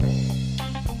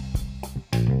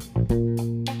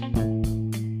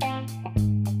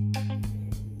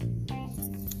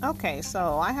Okay,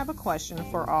 so I have a question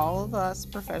for all of us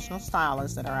professional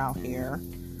stylists that are out here.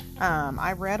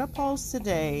 I read a post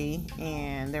today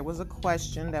and there was a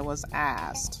question that was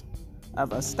asked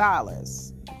of a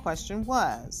stylist. The question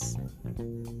was,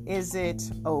 is it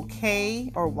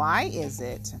okay, or why is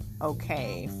it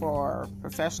okay for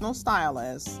professional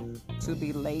stylists to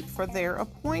be late for their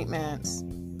appointments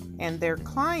and their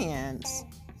clients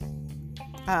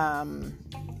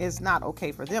is not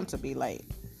okay for them to be late?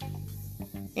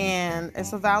 And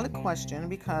it's a valid question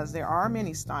because there are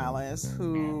many stylists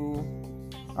who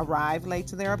arrive late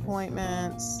to their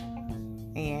appointments,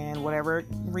 and whatever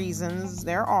reasons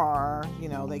there are,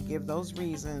 they give those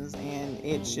reasons and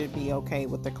it should be okay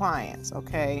with the clients,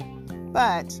 okay?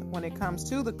 But when it comes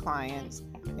to the clients,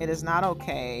 it is not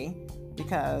okay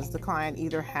because the client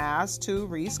either has to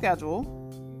reschedule,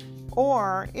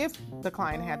 or if the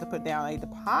client had to put down a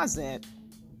deposit,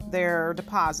 their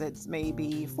deposits may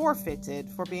be forfeited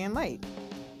for being late.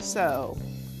 So,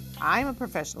 I'm a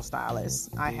professional stylist.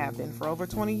 I have been for over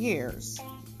 20 years.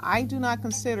 I do not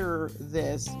consider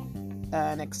this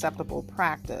an acceptable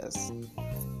practice.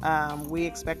 We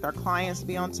expect our clients to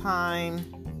be on time,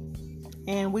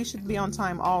 and we should be on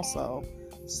time also.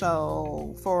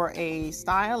 So, for a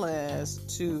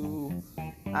stylist to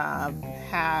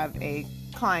have a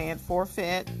client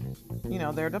forfeit,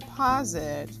 their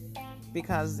deposit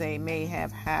because they may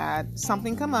have had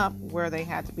something come up where they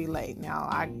had to be late. Now,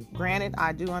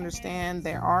 I do understand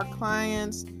there are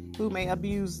clients who may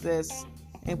abuse this,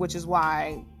 and which is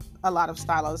why a lot of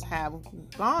stylists have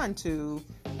gone to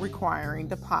requiring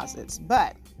deposits.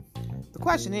 But the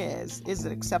question is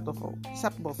it acceptable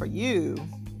for you,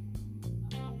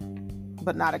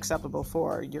 but not acceptable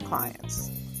for your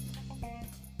clients?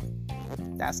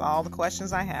 That's all the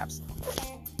questions I have.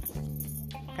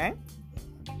 Okay?